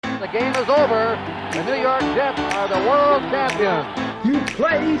the game is over. The New York Jets are the world champions. You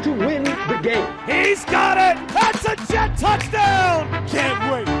play to win the game. He's got it! That's a Jet touchdown!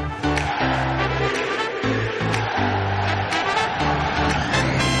 Can't wait.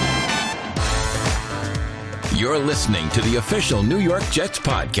 You're listening to the official New York Jets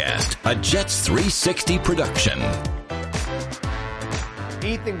podcast, a Jets 360 production.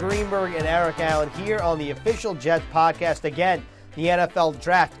 Ethan Greenberg and Eric Allen here on the official Jets podcast. Again, the NFL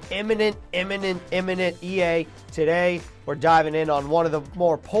draft imminent. EA. Today, we're diving in on one of the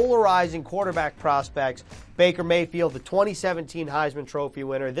more polarizing quarterback prospects, Baker Mayfield, the 2017 Heisman Trophy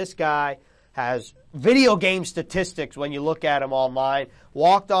winner. This guy has video game statistics when you look at him online.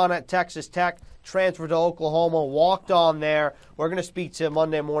 Walked on at Texas Tech, transferred to Oklahoma, walked on there. We're going to speak to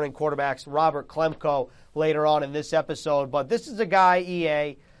Monday Morning Quarterbacks Robert Klemko later on in this episode. But this is a guy,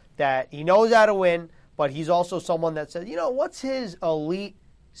 EA, that he knows how to win, but he's also someone that says, what's his elite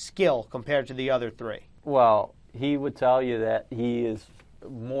skill compared to the other three? Well, he would tell you that he is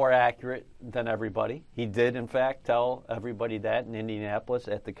more accurate than everybody. He did, in fact, tell everybody that in Indianapolis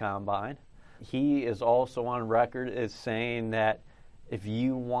at the Combine. He is also on record as saying that if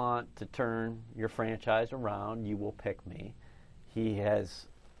you want to turn your franchise around, you will pick me. He has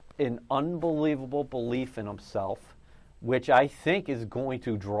an unbelievable belief in himself, which I think is going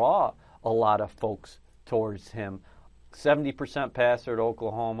to draw a lot of folks towards him. 70% passer at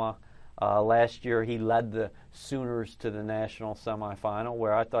Oklahoma. Last year, he led the Sooners to the national semifinal,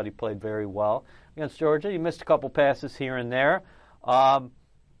 where I thought he played very well. Against Georgia, he missed a couple passes here and there,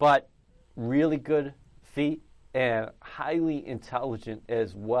 but really good feet and highly intelligent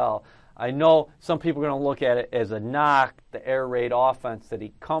as well. I know some people are going to look at it as a knock, the air raid offense that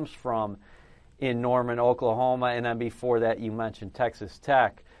he comes from in Norman, Oklahoma, and then before that you mentioned Texas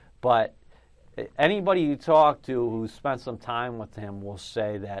Tech. But anybody you talk to who spent some time with him will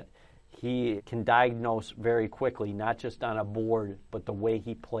say that he can diagnose very quickly, not just on a board, but the way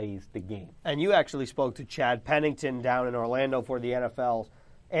he plays the game. And you actually spoke to Chad Pennington down in Orlando for the NFL's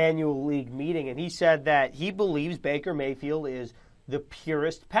annual league meeting, and he said that he believes Baker Mayfield is the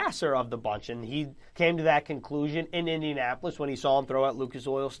purest passer of the bunch, and he came to that conclusion in Indianapolis when he saw him throw at Lucas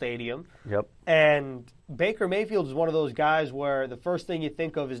Oil Stadium. Yep. And Baker Mayfield is one of those guys where the first thing you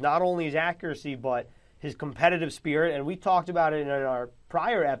think of is not only his accuracy, but his competitive spirit, and we talked about it in our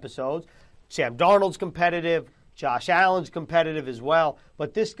prior episodes. Sam Darnold's competitive, Josh Allen's competitive as well,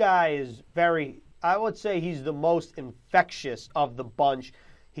 but this guy is I would say he's the most infectious of the bunch.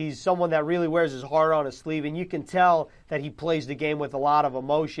 He's someone that really wears his heart on his sleeve, and you can tell that he plays the game with a lot of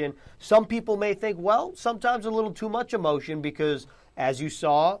emotion. Some people may think, well, sometimes a little too much emotion because, as you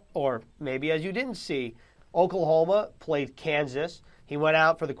saw, or maybe as you didn't see, Oklahoma played Kansas. He went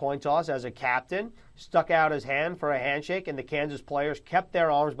out for the coin toss as a captain, stuck out his hand for a handshake, and the Kansas players kept their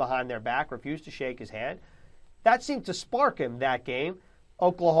arms behind their back, refused to shake his hand. That seemed to spark him that game.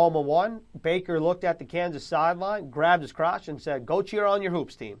 Oklahoma won. Baker looked at the Kansas sideline, grabbed his crotch, and said, "Go cheer on your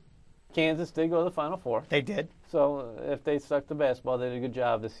hoops, team." Kansas did go to the Final Four. They did. So if they stuck to basketball, they did a good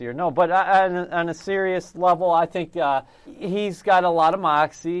job this year. No, but on a serious level, I think he's got a lot of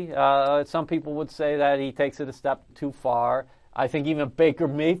moxie. Some people would say that he takes it a step too far. I think even Baker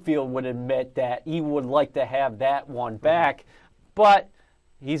Mayfield would admit that he would like to have that one back. But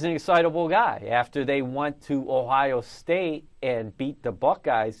he's an excitable guy. After they went to Ohio State and beat the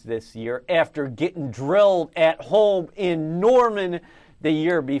Buckeyes this year, after getting drilled at home in Norman the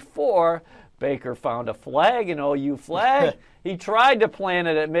year before, Baker found a flag, an OU flag. He tried to plant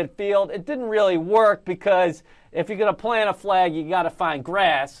it at midfield. It didn't really work because if you're going to plant a flag, you got to find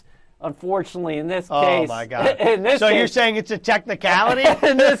grass. Unfortunately, in this case... Oh, my God. So you're saying it's a technicality?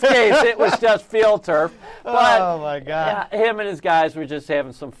 In this case, it was just field turf. But, oh, my God. Him and his guys were just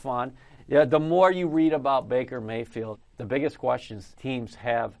having some fun. Yeah, the more you read about Baker Mayfield, the biggest questions teams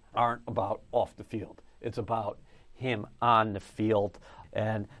have aren't about off the field. It's about him on the field.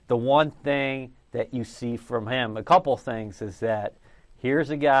 And the one thing that you see from him, a couple things, is that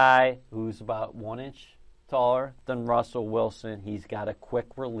here's a guy who's about 1 inch taller than Russell Wilson. He's got a quick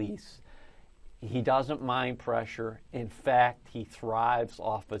release. He doesn't mind pressure. In fact, he thrives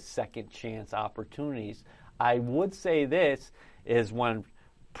off of second chance opportunities. I would say this is when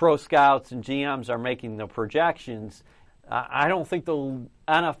pro scouts and GMs are making the projections, I don't think the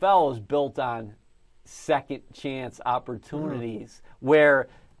NFL is built on second chance opportunities where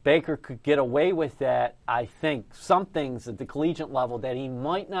Baker could get away with that. I think some things at the collegiate level that he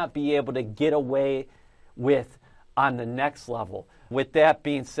might not be able to get away with on the next level. With that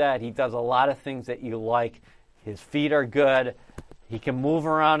being said, he does a lot of things that you like. His feet are good. He can move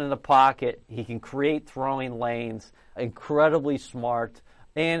around in the pocket. He can create throwing lanes. Incredibly smart.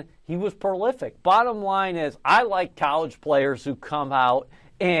 and he was prolific. Bottom line is, I like college players who come out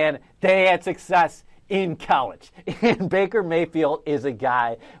and they had success in college. And Baker Mayfield is a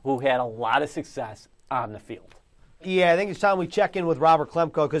guy who had a lot of success on the field. Yeah, I think it's time we check in with Robert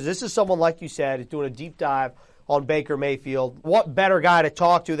Klemko, because this is someone, like you said, is doing a deep dive on Baker Mayfield. What better guy to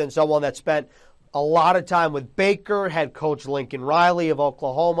talk to than someone that spent a lot of time with Baker, head coach Lincoln Riley of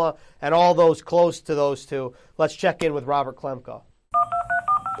Oklahoma, and all those close to those two. Let's check in with Robert Klemko.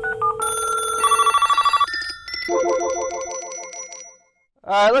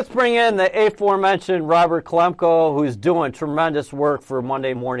 All right, let's bring in the aforementioned Robert Klemko, who's doing tremendous work for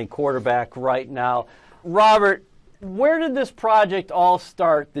Monday Morning Quarterback right now. Robert, where did this project all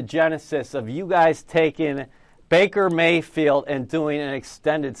start, the genesis of you guys taking Baker Mayfield and doing an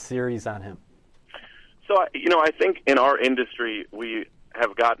extended series on him? So, I think in our industry, we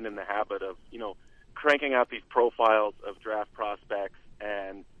have gotten in the habit of, cranking out these profiles of draft prospects,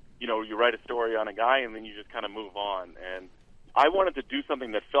 and, you write a story on a guy and then you just kind of move on. And I wanted to do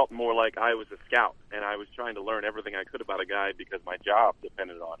something that felt more like I was a scout, and I was trying to learn everything I could about a guy because my job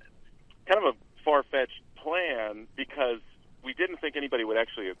depended on it. Kind of a far-fetched plan because we didn't think anybody would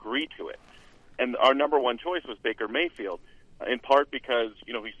actually agree to it. And our number one choice was Baker Mayfield, in part because,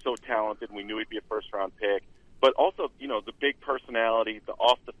 he's so talented and we knew he'd be a first-round pick, but also, the big personality, the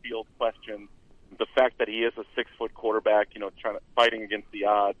off-the-field questions, the fact that he is a 6-foot quarterback, fighting against the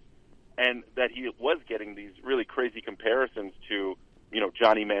odds, and that he was getting these really crazy comparisons to,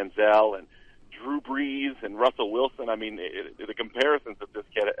 Johnny Manziel and Drew Brees and Russell Wilson. I mean, the comparisons that this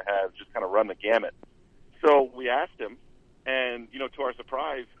kid has just kind of run the gamut. So we asked him, and, to our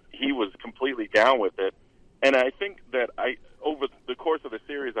surprise, he was completely down with it. And I think that over the course of the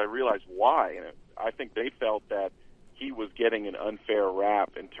series, I realized why. And I think they felt that he was getting an unfair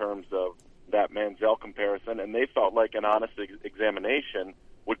rap in terms of that Manziel comparison, and they felt like an honest examination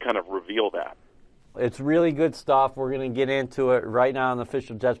would kind of reveal that. It's really good stuff. We're going to get into it right now on the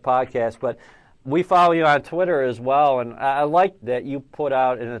Official Jets podcast, but we follow you on Twitter as well, and I like that you put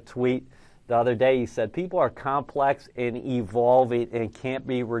out in a tweet the other day, you said, people are complex and evolving and can't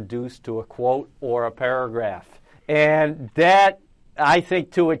be reduced to a quote or a paragraph. And that, I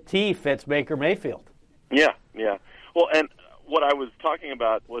think, to a T, fits Baker Mayfield. Yeah. Well, and what I was talking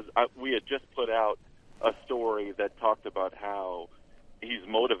about was we had just put out a story that talked about how he's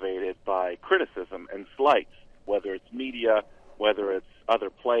motivated by criticism and slights, whether it's media, whether it's other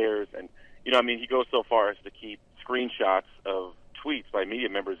players. And, he goes so far as to keep screenshots of tweets by media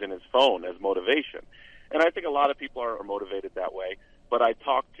members in his phone as motivation. And I think a lot of people are motivated that way. But I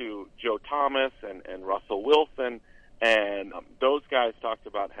talked to Joe Thomas and Russell Wilson, and those guys talked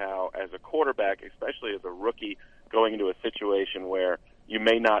about how as a quarterback, especially as a rookie, going into a situation where you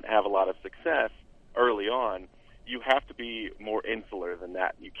may not have a lot of success early on, you have to be more insular than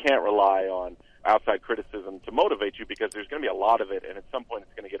that. You can't rely on outside criticism to motivate you because there's going to be a lot of it, and at some point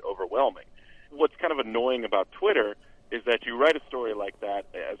it's going to get overwhelming. What's kind of annoying about Twitter is that you write a story like that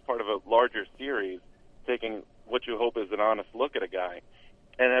as part of a larger series, taking what you hope is an honest look at a guy,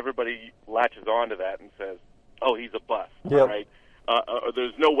 and everybody latches on to that and says, oh, he's a bust, right? Or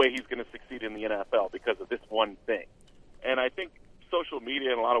there's no way he's going to succeed in the NFL because of this one thing. And I think social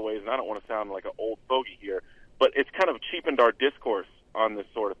media in a lot of ways, and I don't want to sound like an old fogey here, but it's kind of cheapened our discourse on this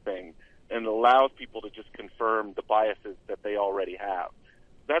sort of thing and allows people to just confirm the biases that they already have.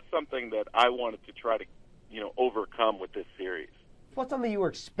 That's something that I wanted to try to, overcome with this series. What's something you were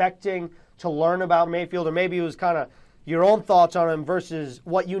expecting to learn about Mayfield, or maybe it was kind of your own thoughts on him versus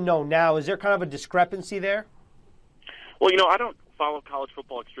what you know now? Is there kind of a discrepancy there? Well, I don't follow college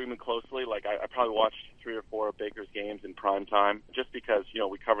football extremely closely. Like, I probably watched 3 or 4 of Baker's games in prime time just because,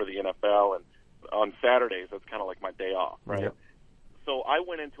 we cover the NFL, and on Saturdays, that's kind of like my day off, right? Yep. So I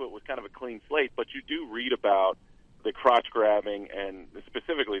went into it with kind of a clean slate, but you do read about the crotch grabbing and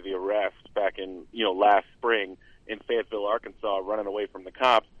specifically the arrest back in, last spring in Fayetteville, Arkansas, running away from the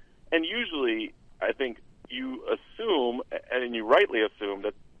cops. And usually, I think you assume, and you rightly assume,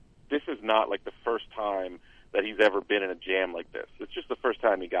 that this is not like the first time that he's ever been in a jam like this. It's just the first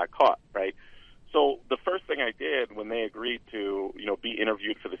time he got caught, right? So the first thing I did when they agreed to, be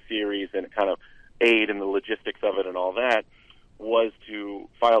interviewed for the series and kind of aid in the logistics of it and all that, was to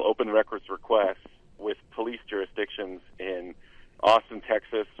file open records requests with police jurisdictions in Austin,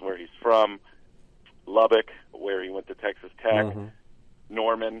 Texas, where he's from, Lubbock, where he went to Texas Tech,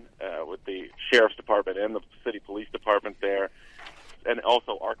 Norman, with the Sheriff's Department and the City Police Department there, and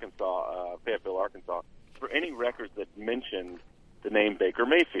also Arkansas, Fayetteville, Arkansas, for any records that mentioned the name Baker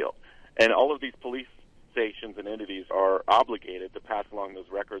Mayfield. And all of these police stations and entities are obligated to pass along those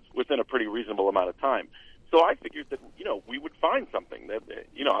records within a pretty reasonable amount of time. So I figured that, we would find something. That,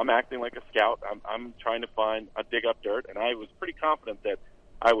 I'm acting like a scout. I'm trying to dig up dirt, and I was pretty confident that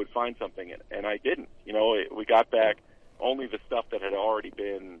I would find something, and I didn't. We got back only the stuff that had already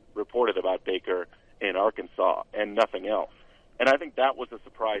been reported about Baker in Arkansas and nothing else. And I think that was a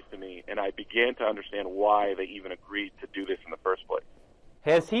surprise to me, and I began to understand why they even agreed to do this in the first place.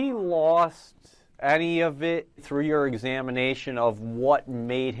 Has he lost any of it through your examination of what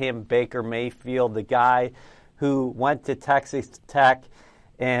made him Baker Mayfield, the guy who went to Texas Tech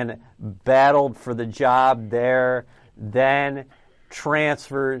and battled for the job there, then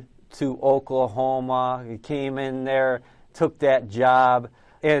transferred to Oklahoma, he came in there, took that job,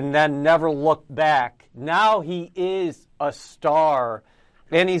 and then never looked back? Now he is a star,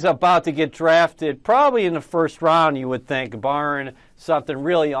 and he's about to get drafted probably in the first round, you would think, barring something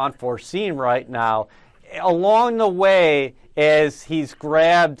really unforeseen right now. Along the way, as he's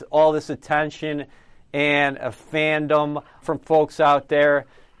grabbed all this attention and a fandom from folks out there,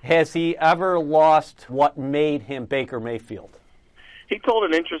 has he ever lost what made him Baker Mayfield? He told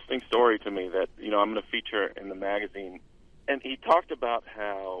an interesting story to me that, I'm going to feature in the magazine. And he talked about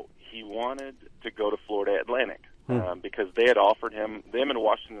how he wanted to go to Florida Atlantic because they had offered him, them and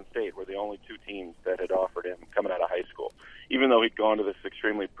Washington State were the only two teams that had offered him coming out of high school. Even though he'd gone to this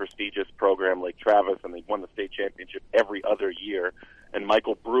extremely prestigious program like Travis, and they won the state championship every other year, and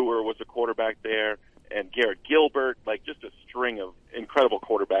Michael Brewer was a quarterback there, and Garrett Gilbert, like just a string of incredible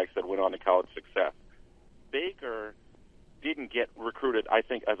quarterbacks that went on to college success. Baker didn't get recruited, I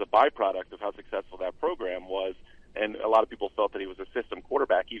think, as a byproduct of how successful that program was, and a lot of people felt that he was a system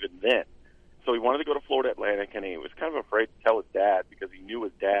quarterback even then. So he wanted to go to Florida Atlantic, and he was kind of afraid to tell his dad because he knew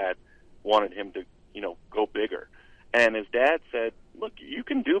his dad wanted him to, go bigger. And his dad said, look, you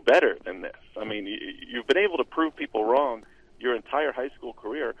can do better than this. I mean, you've been able to prove people wrong your entire high school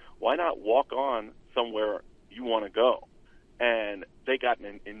career. Why not walk on somewhere you want to go? And they got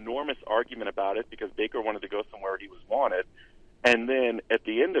an enormous argument about it because Baker wanted to go somewhere he was wanted. And then at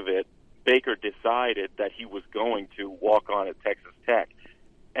the end of it, Baker decided that he was going to walk on at Texas Tech.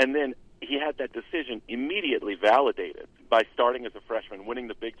 And then he had that decision immediately validated by starting as a freshman, winning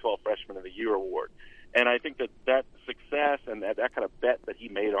the Big 12 Freshman of the Year award. And I think that success and that kind of bet that he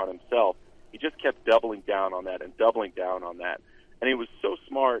made on himself, he just kept doubling down on that and doubling down on that. And he was so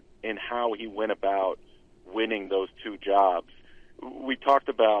smart in how he went about winning those two jobs. We talked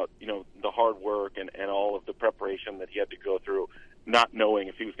about, the hard work and all of the preparation that he had to go through, not knowing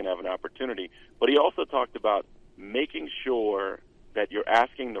if he was going to have an opportunity. But he also talked about making sure that you're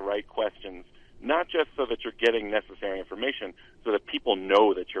asking the right questions, not just so that you're getting necessary information, so that people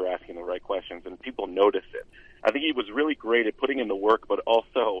know that you're asking the right questions and people notice it. I think he was really great at putting in the work, but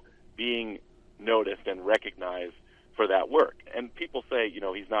also being noticed and recognized for that work. And people say,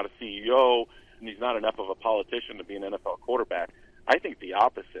 he's not a CEO and he's not enough of a politician to be an NFL quarterback. I think the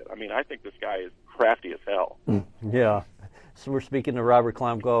opposite. I mean, I think this guy is crafty as hell. Yeah. So we're speaking to Robert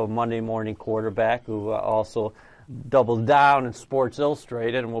Klemko, Monday Morning Quarterback, who also doubled down in Sports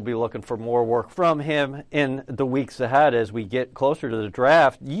Illustrated, and we'll be looking for more work from him in the weeks ahead as we get closer to the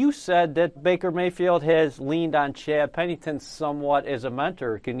draft. You said that Baker Mayfield has leaned on Chad Pennington somewhat as a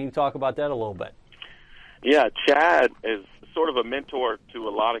mentor. Can you talk about that a little bit? Yeah, Chad is sort of a mentor to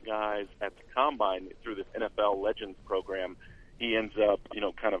a lot of guys at the Combine through this NFL Legends program. He ends up,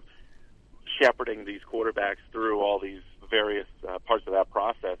 kind of shepherding these quarterbacks through all these various parts of that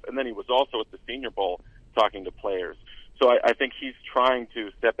process. And then he was also at the Senior Bowl talking to players. So I think he's trying to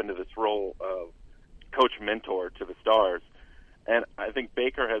step into this role of coach mentor to the stars. And I think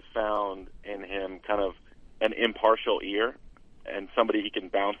Baker has found in him kind of an impartial ear and somebody he can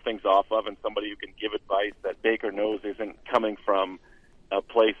bounce things off of and somebody who can give advice that Baker knows isn't coming from a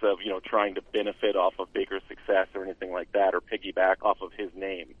place of, trying to benefit off of Baker's success or anything like that or piggyback off of his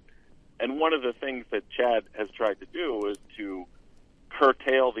name. And one of the things that Chad has tried to do is to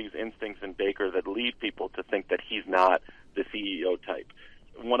curtail these instincts in Baker that lead people to think that he's not the CEO type.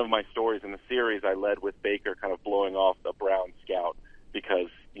 One of my stories in the series, I led with Baker kind of blowing off the Brown scout because,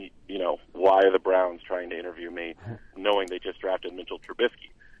 why are the Browns trying to interview me knowing they just drafted Mitchell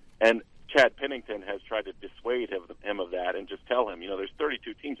Trubisky? And Chad Pennington has tried to dissuade him of that and just tell him, there's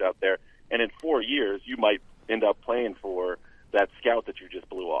 32 teams out there, and in 4 years you might end up playing for that scout that you just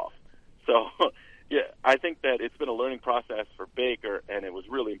blew off. So, yeah, I think that it's been a learning process for Baker, and it was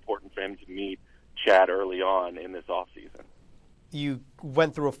really important for him to meet Chad early on in this offseason. You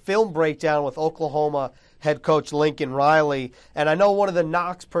went through a film breakdown with Oklahoma head coach Lincoln Riley, and I know one of the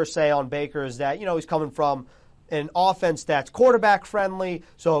knocks per se on Baker is that, he's coming from an offense that's quarterback friendly.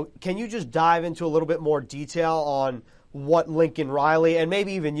 So can you just dive into a little bit more detail on what Lincoln Riley and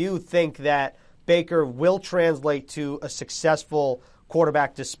maybe even you think that Baker will translate to a successful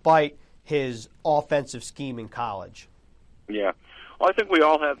quarterback despite his offensive scheme in college? Yeah. Well, I think we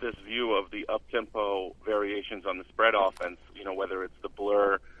all have this view of the up-tempo variations on the spread offense, whether it's the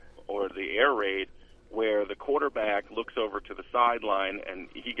blur or the air raid, where the quarterback looks over to the sideline and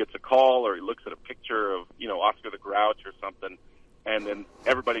he gets a call or he looks at a picture of, Oscar the Grouch or something, and then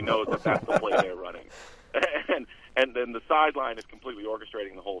everybody knows that that's the play they're running. And then the sideline is completely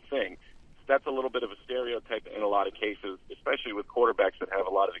orchestrating the whole thing. That's a little bit of a stereotype in a lot of cases, especially with quarterbacks that have a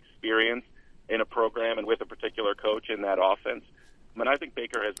lot of experience in a program and with a particular coach in that offense. I think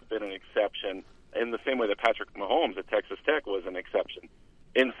Baker has been an exception in the same way that Patrick Mahomes at Texas Tech was an exception.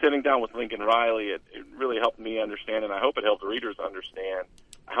 In sitting down with Lincoln Riley, it really helped me understand, and I hope it helped readers understand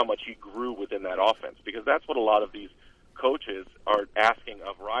how much he grew within that offense, because that's what a lot of these coaches are asking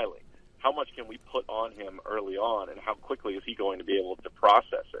of Riley. How much can we put on him early on, and how quickly is he going to be able to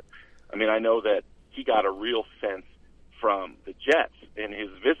process it? I know that he got a real sense from the Jets in his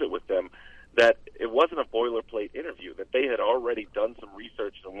visit with them that it wasn't a boilerplate interview, that they had already done some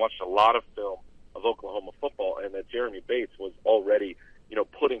research and watched a lot of film of Oklahoma football, and that Jeremy Bates was already,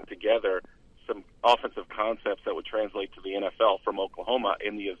 putting together some offensive concepts that would translate to the NFL from Oklahoma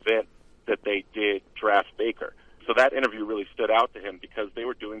in the event that they did draft Baker. So that interview really stood out to him because they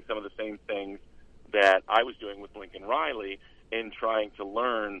were doing some of the same things that I was doing with Lincoln Riley in trying to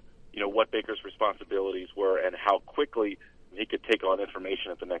learn, what Baker's responsibilities were and how quickly he could take on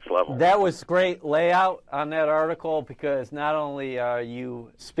information at the next level. That was great layout on that article, because not only are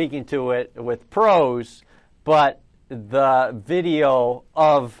you speaking to it with pros, but the video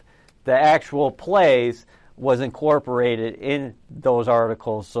of the actual plays was incorporated in those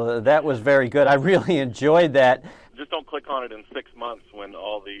articles. So that was very good. I really enjoyed that. Just don't click on it in 6 months when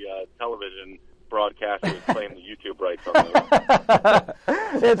all the television broadcasters claim the YouTube rights on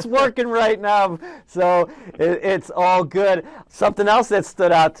those. It's working right now, so it's all good. Something else that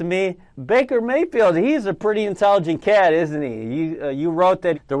stood out to me, Baker Mayfield, he's a pretty intelligent cat, isn't he? You wrote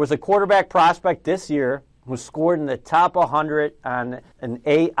that there was a quarterback prospect this year who scored in the top 100 on an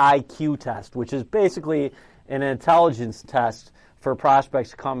AIQ test, which is basically an intelligence test for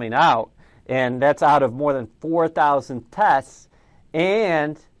prospects coming out. And that's out of more than 4,000 tests.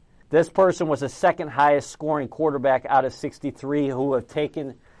 And this person was the second highest scoring quarterback out of 63 who have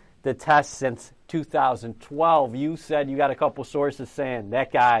taken the test since 2012. You said you got a couple sources saying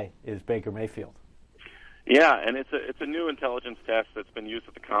that guy is Baker Mayfield. Yeah, and it's a new intelligence test that's been used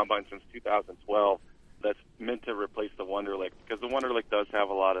at the Combine since 2012 that's meant to replace the Wonderlic, because the Wonderlic does have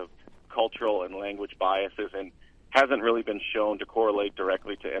a lot of cultural and language biases and hasn't really been shown to correlate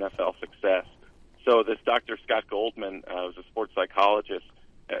directly to NFL success. So this Dr. Scott Goldman, who's a sports psychologist,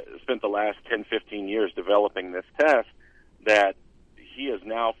 spent the last 10, 15 years developing this test that he has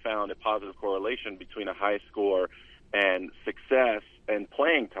now found a positive correlation between a high score and success and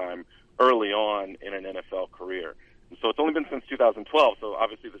playing time early on in an NFL career. And so it's only been since 2012, so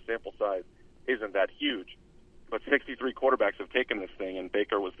obviously the sample size isn't that huge. But 63 quarterbacks have taken this thing, and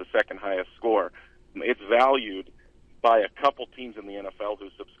Baker was the second highest score. It's valued by a couple teams in the NFL who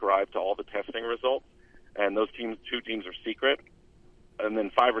subscribe to all the testing results, and those teams, 2 teams are secret. And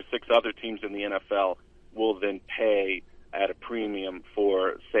then 5 or 6 other teams in the NFL will then pay at a premium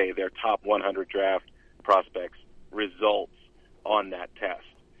for, say, their top 100 draft prospects results on that test.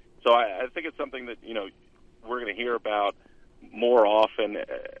 So I think it's something that, we're going to hear about more often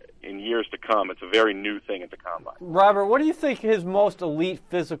in years to come. It's a very new thing at the Combine. Robert, what do you think his most elite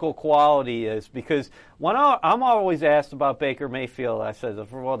physical quality is? Because when I'm always asked about Baker Mayfield, I said,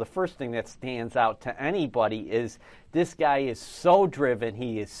 well, the first thing that stands out to anybody is this guy is so driven.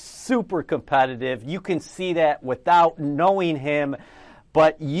 He is super competitive. You can see that without knowing him.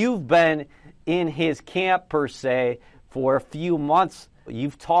 But you've been in his camp, per se, for a few months.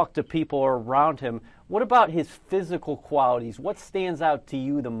 You've talked to people around him. What about his physical qualities? What stands out to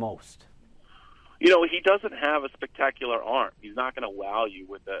you the most? He doesn't have a spectacular arm. He's not going to wow you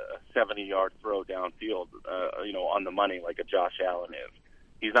with a 70-yard throw downfield, on the money like a Josh Allen is.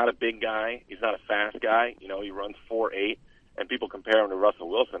 He's not a big guy. He's not a fast guy. He runs 4.8, and people compare him to Russell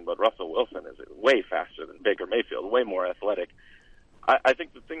Wilson, but Russell Wilson is way faster than Baker Mayfield, way more athletic. I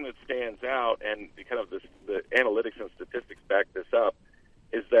think the thing that stands out, and kind of the analytics and statistics back this up,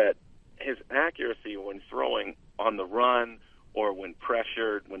 is that his accuracy when throwing on the run or when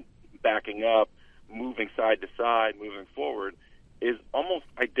pressured, when backing up, moving side to side, moving forward, is almost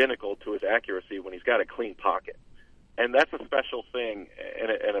identical to his accuracy when he's got a clean pocket. And that's a special thing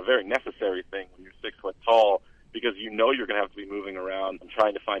and a very necessary thing when you're 6 foot tall, because you're going to have to be moving around and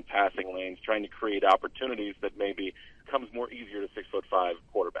trying to find passing lanes, trying to create opportunities that maybe comes more easier to 6'5"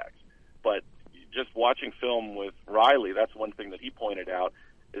 quarterbacks. But just watching film with Riley, that's one thing that he pointed out,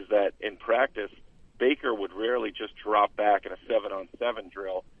 is that in practice, Baker would rarely just drop back in a 7-on-7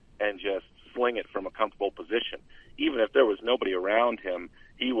 drill and just sling it from a comfortable position. Even if there was nobody around him,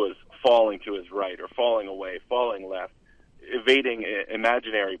 he was falling to his right or falling away, falling left, evading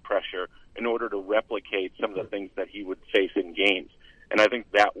imaginary pressure in order to replicate some of the things that he would face in games. And I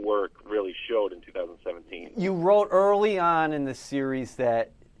think that work really showed in 2017. You wrote early on in the series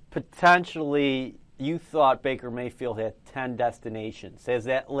that potentially you thought Baker Mayfield had 10 destinations. Has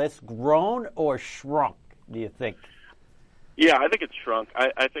that list grown or shrunk, do you think? Yeah, I think it's shrunk.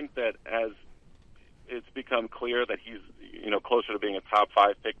 I think that as it's become clear that he's closer to being a top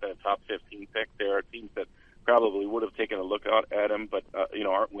 5 pick than a top 15 pick, there are teams that probably would have taken a look at him but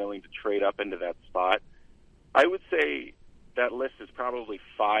aren't willing to trade up into that spot. I would say that list is probably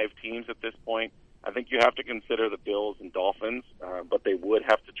 5 teams at this point. I think you have to consider the Bills and Dolphins, but they would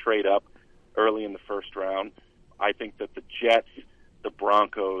have to trade up early in the first round. I think that the Jets, the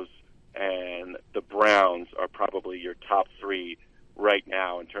Broncos, and the Browns are probably your top 3 right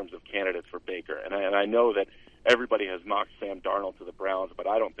now in terms of candidates for Baker. And I know that everybody has mocked Sam Darnold to the Browns, but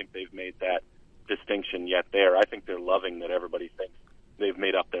I don't think they've made that distinction yet there. I think they're loving that everybody thinks they've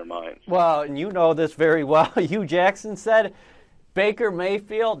made up their minds. Well, and you know this very well. Hugh Jackson said, Baker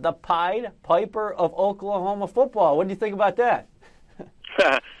Mayfield, the Pied Piper of Oklahoma football. What do you think about that?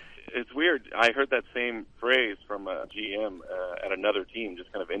 It's weird. I heard that same phrase from a GM at another team,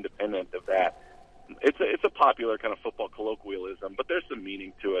 just kind of independent of that. It's a popular kind of football colloquialism, but there's some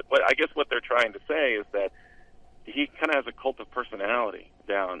meaning to it. But I guess what they're trying to say is that he kind of has a cult of personality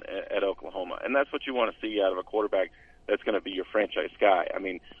down at Oklahoma, and that's what you want to see out of a quarterback that's going to be your franchise guy. I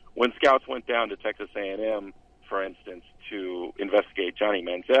mean, when scouts went down to Texas A&M, for instance, to investigate Johnny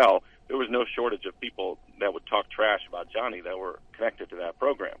Manziel, there was no shortage of people that would talk trash about Johnny that were connected to that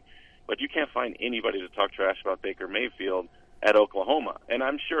program. But you can't find anybody to talk trash about Baker Mayfield at Oklahoma. And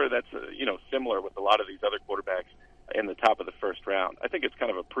I'm sure that's similar with a lot of these other quarterbacks in the top of the first round. I think it's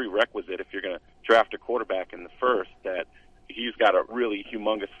kind of a prerequisite if you're going to draft a quarterback in the first that he's got a really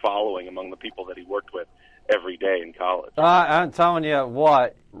humongous following among the people that he worked with every day in college. I'm telling you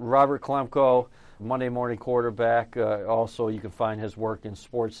what, Robert Klemko, Monday Morning Quarterback, also you can find his work in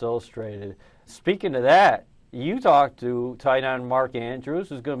Sports Illustrated. Speaking of that, you talked to tight end Mark Andrews,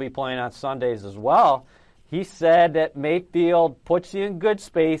 who's going to be playing on Sundays as well. He said that Mayfield puts you in good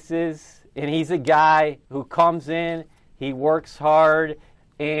spaces, and he's a guy who comes in, he works hard,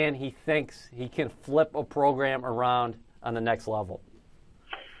 and he thinks he can flip a program around on the next level.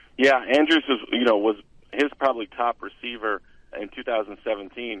 Yeah, Andrews was his probably top receiver in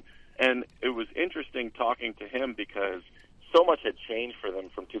 2017, and it was interesting talking to him because so much had changed for them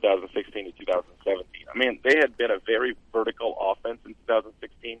from 2016 to 2017. I mean, they had been a very vertical offense in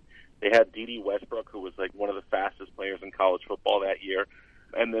 2016. They had D.D. Westbrook, who was like one of the fastest players in college football that year.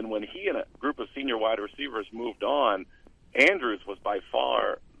 And then when he and a group of senior wide receivers moved on, Andrews was by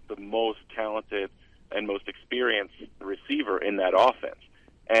far the most talented and most experienced receiver in that offense.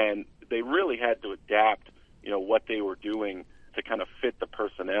 And they really had to adapt, what they were doing to kind of fit the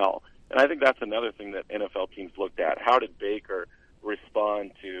personnel. And I think that's another thing that NFL teams looked at. How did Baker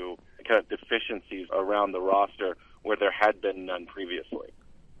respond to kind of deficiencies around the roster where there had been none previously?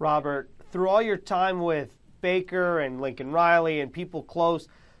 Robert, through all your time with Baker and Lincoln Riley and people close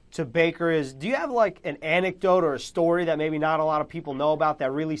to Baker, do you have like an anecdote or a story that maybe not a lot of people know about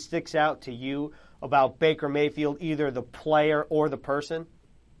that really sticks out to you about Baker Mayfield, either the player or the person?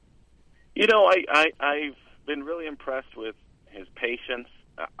 I've been really impressed with his patience.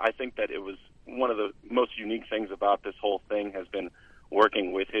 I think that it was one of the most unique things about this whole thing has been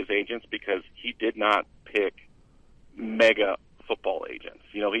working with his agents because he did not pick mega football agents.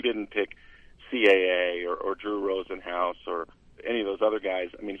 He didn't pick CAA or Drew Rosenhaus or any of those other guys.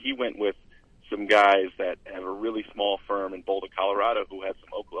 I mean, he went with some guys that have a really small firm in Boulder, Colorado, who has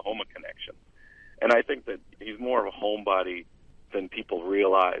some Oklahoma connections. And I think that he's more of a homebody than people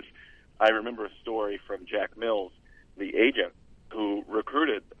realize. I remember a story from Jack Mills, the agent, who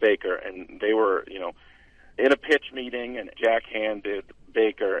recruited Baker, and they were, in a pitch meeting, and Jack handed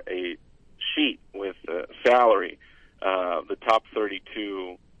Baker a sheet with salary, the top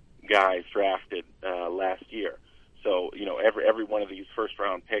 32 guys drafted last year. So, every one of these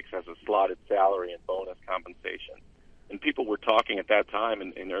first-round picks has a slotted salary and bonus compensation. And people were talking at that time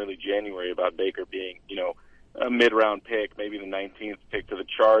in early January about Baker being, a mid-round pick, maybe the 19th pick to the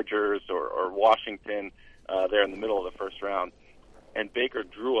Chargers or Washington there in the middle of the first round. And Baker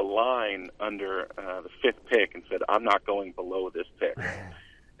drew a line under the 5th pick and said, I'm not going below this pick.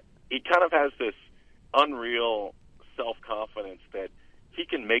 He kind of has this unreal self-confidence that he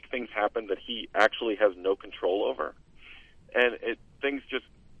can make things happen that he actually has no control over. And things just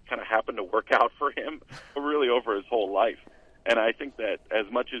kind of happen to work out for him really over his whole life. And I think that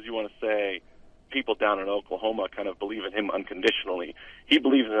as much as you want to say people down in Oklahoma kind of believe in him unconditionally, he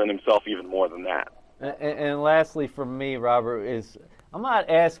believes in himself even more than that. And lastly from me, Robert, is I'm not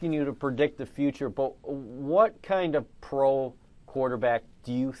asking you to predict the future, but what kind of pro quarterback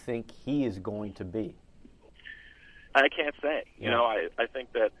do you think he is going to be? I can't say. I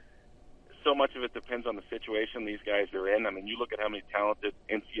think that so much of it depends on the situation these guys are in. I mean, you look at how many talented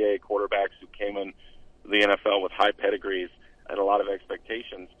NCAA quarterbacks who came in the NFL with high pedigrees and a lot of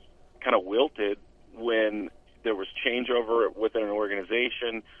expectations kind of wilted when there was changeover within an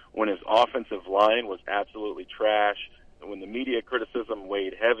organization, when his offensive line was absolutely trash, when the media criticism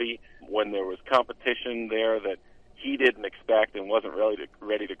weighed heavy, when there was competition there that he didn't expect and wasn't really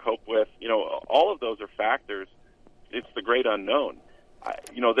ready to cope with. All of those are factors. It's the great unknown.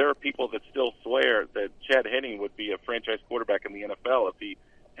 There are people that still swear that Chad Henne would be a franchise quarterback in the NFL if he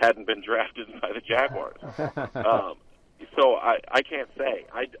hadn't been drafted by the Jaguars. So I can't say.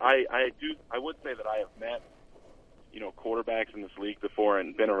 I would say that I have met quarterbacks in this league before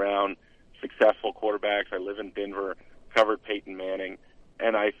and been around successful quarterbacks. I live in Denver, covered Peyton Manning,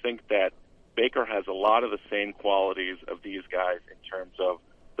 and I think that Baker has a lot of the same qualities of these guys in terms of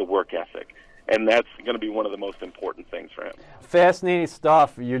the work ethic. And that's going to be one of the most important things for him. Fascinating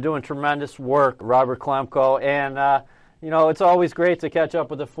stuff. You're doing tremendous work, Robert Klemko. And, it's always great to catch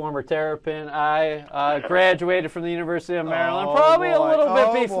up with a former Terrapin. I graduated from the University of Maryland a little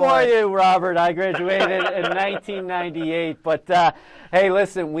bit before you, Robert. I graduated in 1998. But, hey,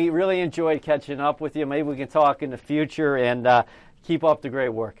 listen, we really enjoyed catching up with you. Maybe we can talk in the future, and keep up the great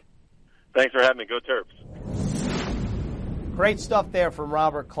work. Thanks for having me. Go Terps. Great stuff there from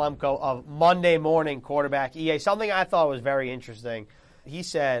Robert Klemko of Monday Morning Quarterback EA. Something I thought was very interesting. He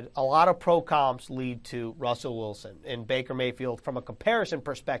said a lot of pro comps lead to Russell Wilson and Baker Mayfield from a comparison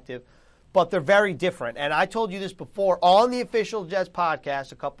perspective, but they're very different. And I told you this before on the Official Jets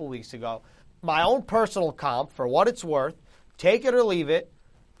podcast a couple weeks ago. My own personal comp, for what it's worth, take it or leave it,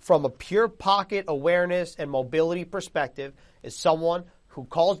 from a pure pocket awareness and mobility perspective, is someone who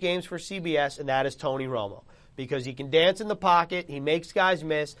calls games for CBS, and that is Tony Romo. Because he can dance in the pocket, he makes guys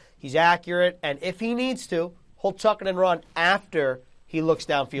miss, he's accurate, and if he needs to, he'll tuck it and run after he looks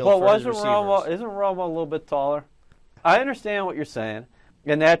downfield for his receivers. Isn't Romo a little bit taller? I understand what you're saying,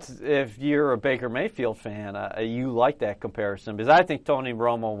 and that's if you're a Baker Mayfield fan, you like that comparison, because I think Tony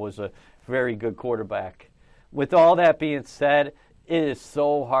Romo was a very good quarterback. With all that being said, it is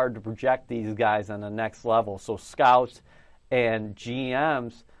so hard to project these guys on the next level. So scouts and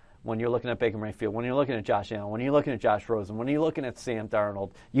GMs, when you're looking at Baker Mayfield, when you're looking at Josh Allen, when you're looking at Josh Rosen, when you're looking at Sam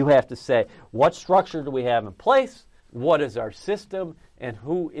Darnold, you have to say, what structure do we have in place? What is our system? And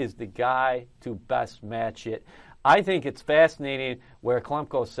who is the guy to best match it? I think it's fascinating where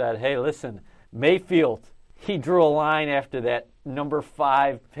Klemko said, hey, listen, Mayfield, he drew a line after that number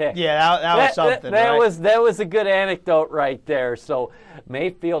 5 pick. Yeah, that was something, right? That was a good anecdote right there. So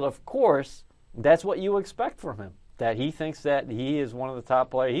Mayfield, of course, that's what you expect from him. That he thinks that he is one of the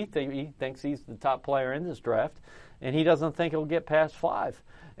top players. He thinks he's the top player in this draft, and he doesn't think he'll get past 5.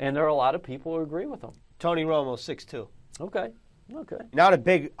 And there are a lot of people who agree with him. Tony Romo, 6'2". Okay. Not a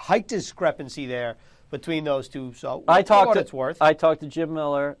big height discrepancy there between those two. So it's worth. I talked to Jim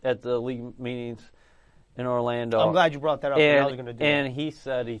Miller at the league meetings in Orlando. I'm glad you brought that up. I was going to do and he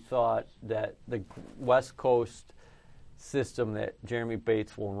said he thought that the West Coast system that Jeremy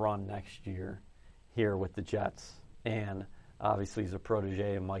Bates will run next year here with the Jets, and obviously he's a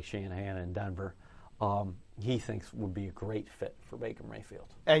protege of Mike Shanahan in Denver, he thinks would be a great fit for Baker Mayfield.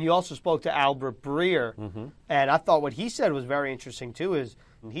 And you also spoke to Albert Breer, and I thought what he said was very interesting too. Is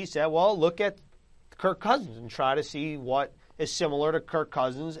he said, well, look at Kirk Cousins and try to see what is similar to Kirk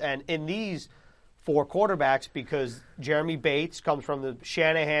Cousins. And in these 4 quarterbacks, because Jeremy Bates comes from the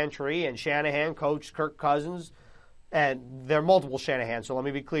Shanahan tree, and Shanahan coached Kirk Cousins, and there are multiple Shanahans, so let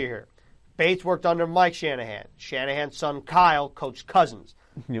me be clear here. Bates worked under Mike Shanahan. Shanahan's son Kyle coached Cousins.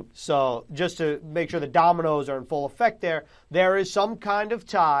 Yep. So just to make sure the dominoes are in full effect there is some kind of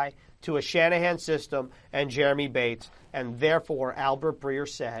tie to a Shanahan system and Jeremy Bates, and therefore Albert Breer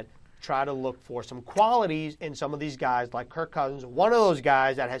said try to look for some qualities in some of these guys like Kirk Cousins. One of those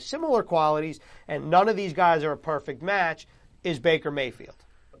guys that has similar qualities, and none of these guys are a perfect match, is Baker Mayfield.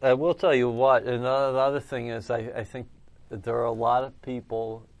 I will tell you what, and the other thing is I think that there are a lot of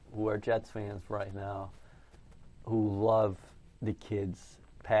people who are Jets fans right now who love the kid's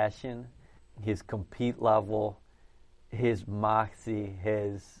passion, his compete level, his moxie,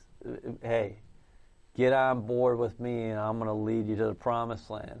 hey, get on board with me and I'm going to lead you to the promised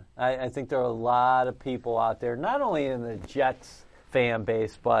land. I think there are a lot of people out there, not only in the Jets fan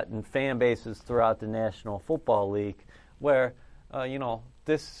base, but in fan bases throughout the National Football League, where,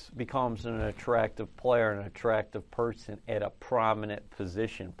 this becomes an attractive player, an attractive person at a prominent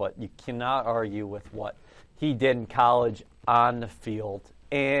position. But you cannot argue with what he did in college on the field.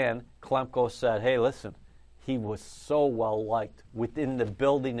 And Klemko said, hey, listen, he was so well-liked within the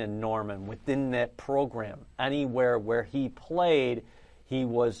building in Norman, within that program. Anywhere where he played, he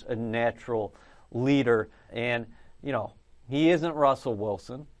was a natural leader. And, he isn't Russell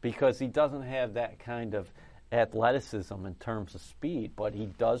Wilson because he doesn't have that kind of athleticism in terms of speed, but he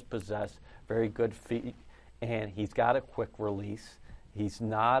does possess very good feet, and he's got a quick release. He's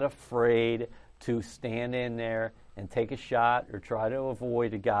not afraid to stand in there and take a shot or try to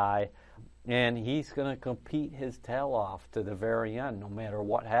avoid a guy, and he's going to compete his tail off to the very end no matter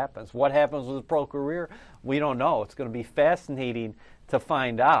what happens. What happens with his pro career, we don't know. It's going to be fascinating to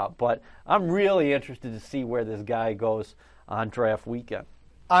find out, but I'm really interested to see where this guy goes on draft weekend.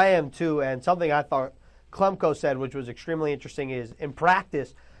 I am too, and something I thought Klemko said, which was extremely interesting, is in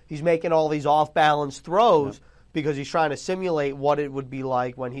practice, he's making all these off-balance throws because he's trying to simulate what it would be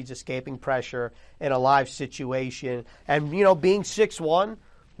like when he's escaping pressure in a live situation. And, being 6'1",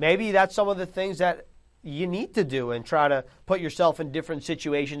 maybe that's some of the things that you need to do and try to put yourself in different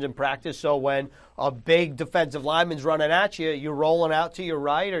situations in practice so when a big defensive lineman's running at you, you're rolling out to your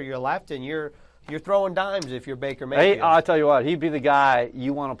right or your left and you're throwing dimes if you're Baker Mayfield. Hey, I'll tell you what, he'd be the guy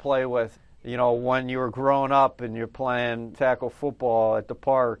you want to play with, when you were growing up and you're playing tackle football at the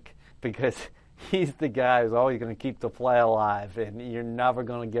park, because he's the guy who's always going to keep the play alive and you're never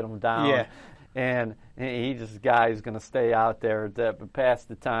going to get him down. Yeah. And he's just a guy who's going to stay out there past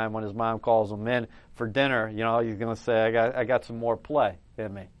the time when his mom calls him in for dinner. He's going to say, I got some more play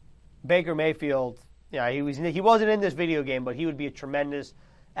in me. Baker Mayfield, he wasn't in this video game, but he would be a tremendous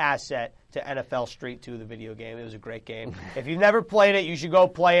asset to NFL Street 2, the video game. It was a great game. If you've never played it, you should go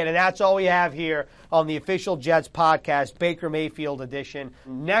play it. And that's all we have here on the Official Jets podcast, Baker Mayfield edition.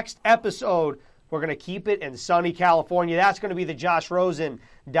 Next episode, we're going to keep it in sunny California. That's going to be the Josh Rosen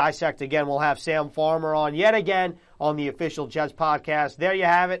Dissect again. We'll have Sam Farmer on yet again on the Official Jets podcast. There you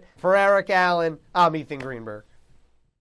have it. For Eric Allen, I'm Ethan Greenberg.